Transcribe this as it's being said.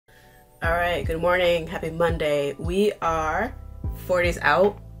All right, good morning, happy Monday. We are 4 days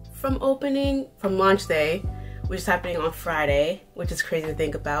out from launch day, which is happening on Friday, which is crazy to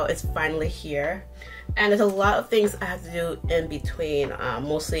think about. It's finally here. And there's a lot of things I have to do in between,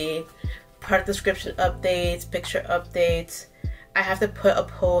 mostly product description updates, picture updates. I have to put a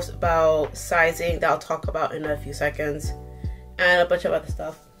post about sizing that I'll talk about in a few seconds, and a bunch of other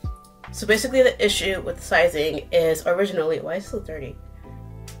stuff. So basically the issue with sizing is originally, why is it so dirty?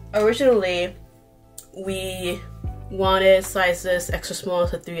 Originally, we wanted sizes extra small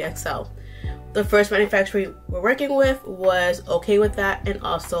to 3XL. The first manufacturer we're working with was okay with that and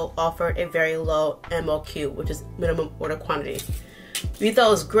also offered a very low MOQ, which is minimum order quantity. We thought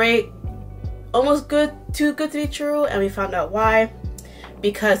it was great, almost too good to be true, and we found out why.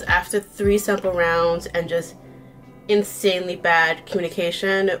 Because after 3 sample rounds and just insanely bad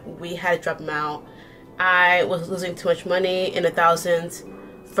communication, we had to drop them out. I was losing too much money, in the thousands,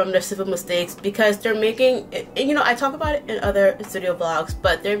 from their simple mistakes, because they're making, and you know, I talk about it in other studio vlogs,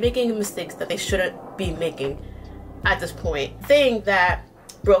 but they're making mistakes that they shouldn't be making at this point. The thing that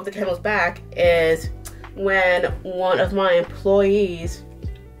broke the camel's back is when one of my employees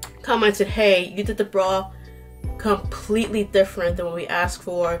commented, hey, you did the bra completely different than what we asked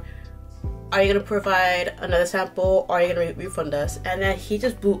for. Are you gonna provide another sample, or are you gonna refund us? And then he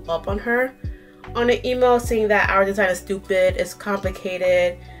just blew up on her on an email saying that our design is stupid, it's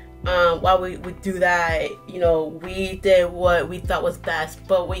complicated, why we would do that. You know, we did what we thought was best,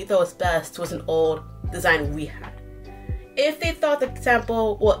 but what you thought was best was an old design we had. If they thought if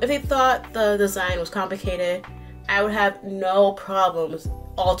they thought the design was complicated, I would have no problems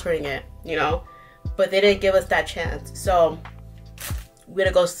altering it, you know, but they didn't give us that chance, so we're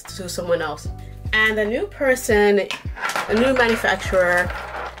gonna go to someone else. And the new person, the new manufacturer,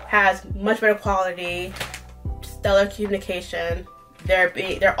 has much better quality, stellar communication.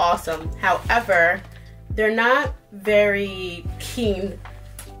 They're awesome. However, they're not very keen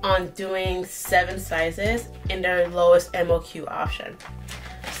on doing 7 sizes in their lowest MOQ option.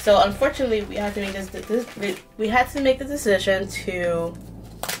 So unfortunately, we had to make the decision to,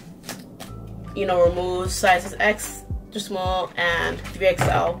 you know, remove sizes extra small and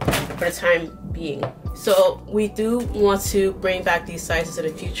 3XL for the time being. So we do want to bring back these sizes in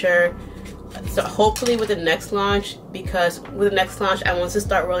the future, so hopefully with the next launch, because with the next launch I want to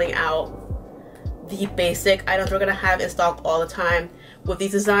start rolling out the basic items we're gonna have in stock all the time. With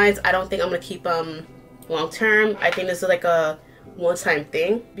these designs, I don't think I'm gonna keep them long term. I think this is like a one-time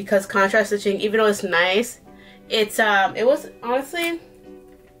thing, because contrast stitching, even though it's nice, it was honestly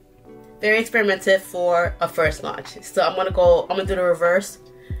very experimental for a first launch. So I'm gonna do the reverse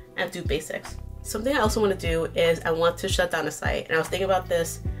and do basics. Something I also want to do is I want to shut down the site, and I was thinking about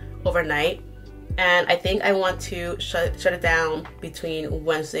this overnight, and I think I want to shut it down between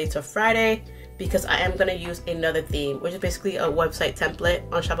Wednesday to Friday, because I am going to use another theme, which is basically a website template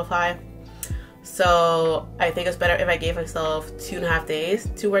on Shopify. So I think it's better if I gave myself 2.5 days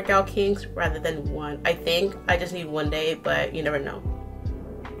to work out kinks rather than 1. I think I just need 1 day, but you never know.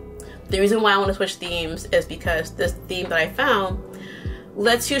 The reason why I want to switch themes is because this theme that I found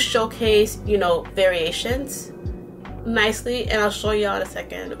lets you showcase, you know, variations nicely, and I'll show you all in a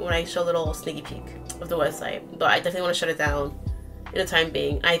second when I show a little sneaky peek of the website. But I definitely want to shut it down in the time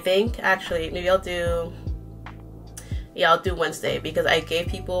being. I think actually maybe I'll do Wednesday, because I gave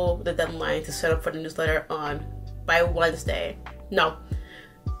people the deadline to sign up for the newsletter by Wednesday. No,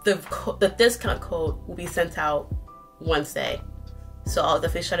 the discount code will be sent out Wednesday, so I'll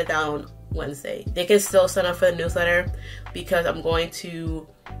definitely shut it down Wednesday. They can still sign up for the newsletter, because I'm going to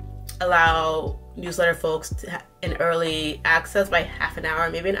allow newsletter folks to an early access by half an hour,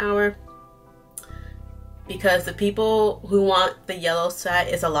 maybe an hour, because the people who want the yellow set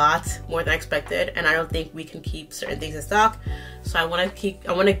is a lot more than expected, and I don't think we can keep certain things in stock. So I want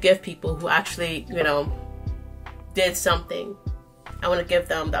to give people who actually, you know, did something, I want to give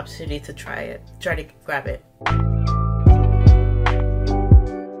them the opportunity to try to grab it.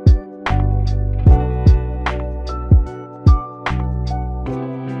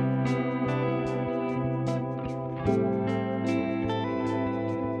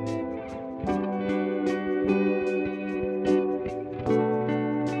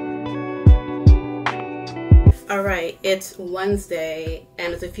 Alright, it's Wednesday,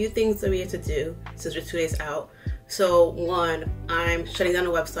 and there's a few things that we have to do since we're 2 days out. So 1, I'm shutting down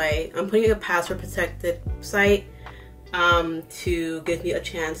the website. I'm putting a password protected site to give me a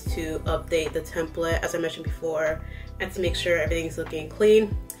chance to update the template, as I mentioned before, and to make sure everything's looking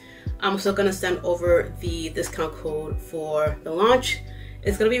clean. I'm still going to send over the discount code for the launch.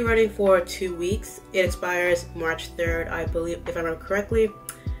 It's going to be running for 2 weeks. It expires March 3rd, I believe, if I remember correctly.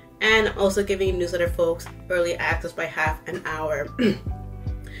 and also giving newsletter folks early access by half an hour.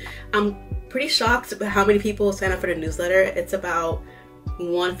 I'm pretty shocked about how many people sign up for the newsletter. It's about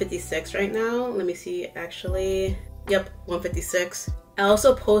 156 right now. Let me see, actually. Yep, 156. I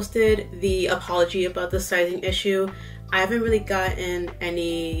also posted the apology about the sizing issue. I haven't really gotten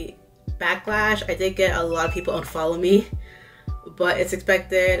any backlash. I did get a lot of people unfollow me, but it's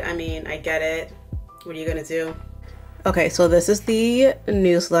expected. I mean, I get it. What are you gonna do? Okay, so this is the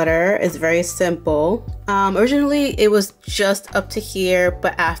newsletter. It's very simple. Originally, it was just up to here,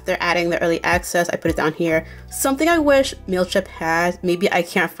 but after adding the early access, I put it down here. Something I wish MailChimp had, maybe I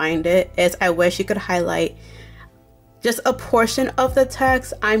can't find it, is I wish you could highlight just a portion of the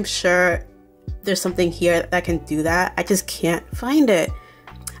text. I'm sure there's something here that can do that. I just can't find it.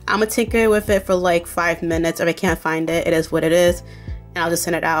 I'm gonna tinker with it for like 5 minutes. If I can't find it, it is what it is, and I'll just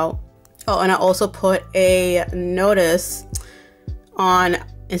send it out. Oh, and I also put a notice on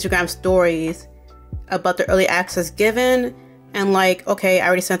Instagram stories about the early access given, and like, okay, I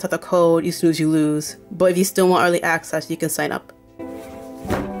already sent out the code, you snooze, you lose. But if you still want early access, you can sign up.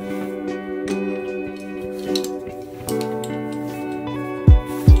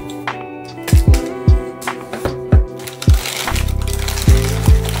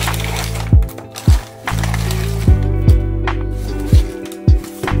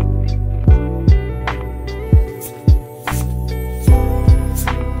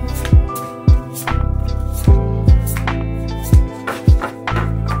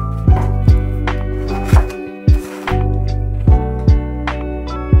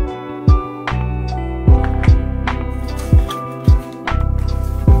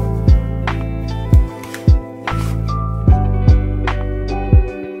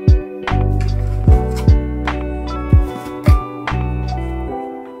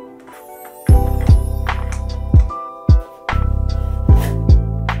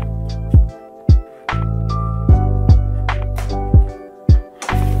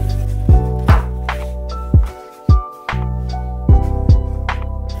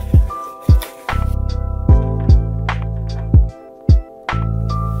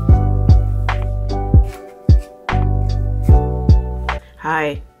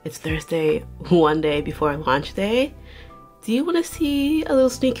 Hi, it's Thursday, one day before launch day. Do you want to see a little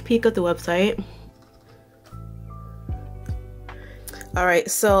sneak peek of the website? Alright,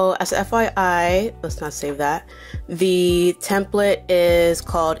 so as FYI, let's not save that. The template is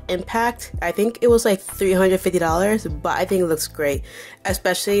called Impact. I think it was like $350, but I think it looks great.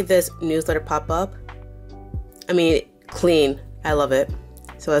 Especially this newsletter pop-up. I mean, clean. I love it.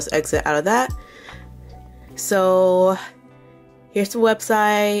 So let's exit out of that. So here's the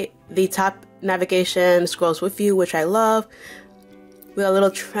website. The top navigation scrolls with you, which I love. We got a little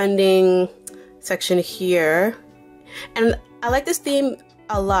trending section here. And I like this theme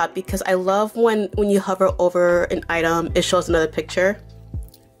a lot because I love when you hover over an item, it shows another picture.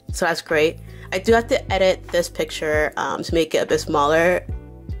 So that's great. I do have to edit this picture to make it a bit smaller,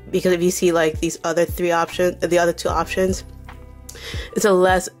 because if you see like these other three options, the other two options, it's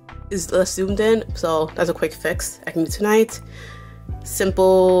less zoomed in. So that's a quick fix I can do tonight.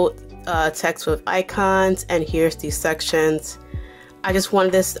 Simple text with icons, and here's these sections. I just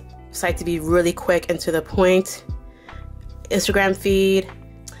wanted this site to be really quick and to the point. Instagram feed.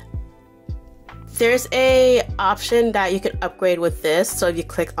 There's a option that you can upgrade with this, so if you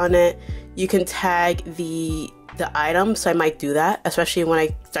click on it, you can tag the item. So I might do that, especially when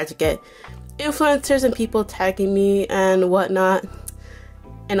I start to get influencers and people tagging me and whatnot.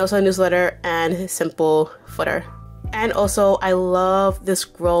 And also a newsletter and simple footer. And also I love the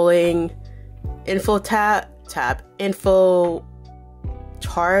scrolling info info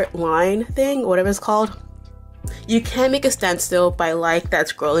chart line thing, whatever it's called. You can make a standstill by like that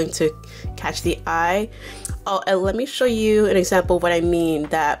scrolling to catch the eye. Oh, and let me show you an example of what I mean,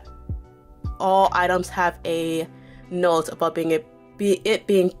 that all items have a note about it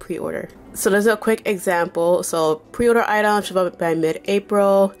being pre-order. So there's a quick example. So pre-order items should be by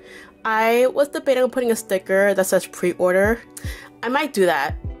mid-April. I was debating on putting a sticker that says pre-order. I might do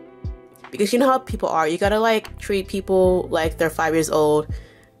that, because you know how people are. You gotta like treat people like they're 5 years old.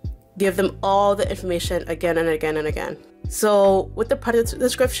 Give them all the information again and again and again. So with the product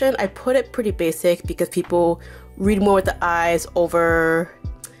description, I put it pretty basic because people read more with the eyes over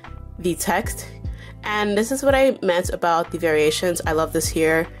the text. And this is what I meant about the variations. I love this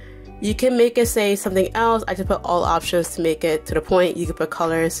here. You can make it say something else. I just put all options to make it to the point. You can put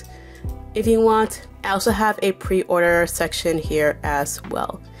colors if you want. I also have a pre-order section here as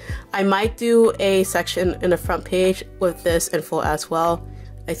well. I might do a section in the front page with this info as well.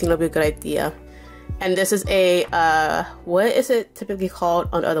 I think that'll be a good idea. And this is a, what is it typically called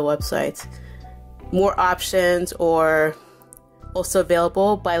on other websites? More options or also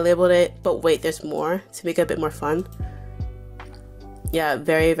available, but I labeled it, but wait, there's more, to make it a bit more fun. Yeah,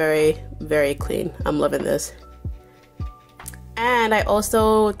 very, very, very clean. I'm loving this. And I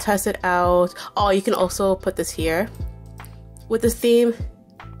also tested out, oh, you can also put this here with this theme.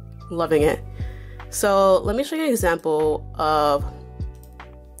 Loving it. So let me show you an example of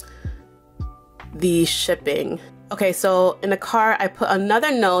the shipping. Okay, so in the cart, I put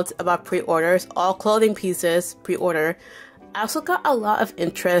another note about pre-orders, all clothing pieces, pre-order. I also got a lot of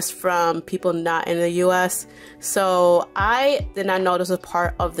interest from people not in the US. So I did not know this was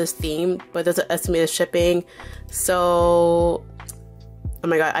part of this theme, but there's an estimated shipping. So, oh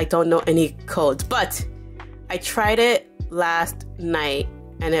my God, I don't know any codes, but I tried it last night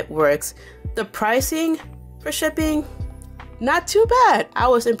and it works. The pricing for shipping, not too bad. I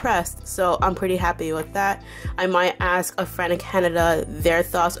was impressed, so I'm pretty happy with that. I might ask a friend in Canada their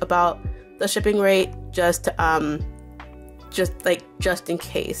thoughts about the shipping rate, just in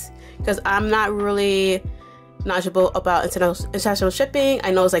case, because I'm not really knowledgeable about international shipping.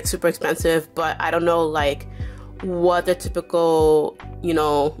 I know it's like super expensive, but I don't know like what the typical, you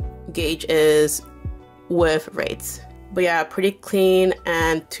know, gauge is with rates. But yeah, pretty clean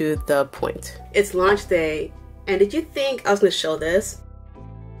and to the point. It's launch day. And did you think I was gonna show this?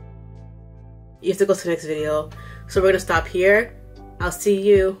 You have to go to the next video. So we're gonna stop here. I'll see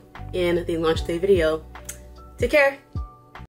you in the launch day video. Take care.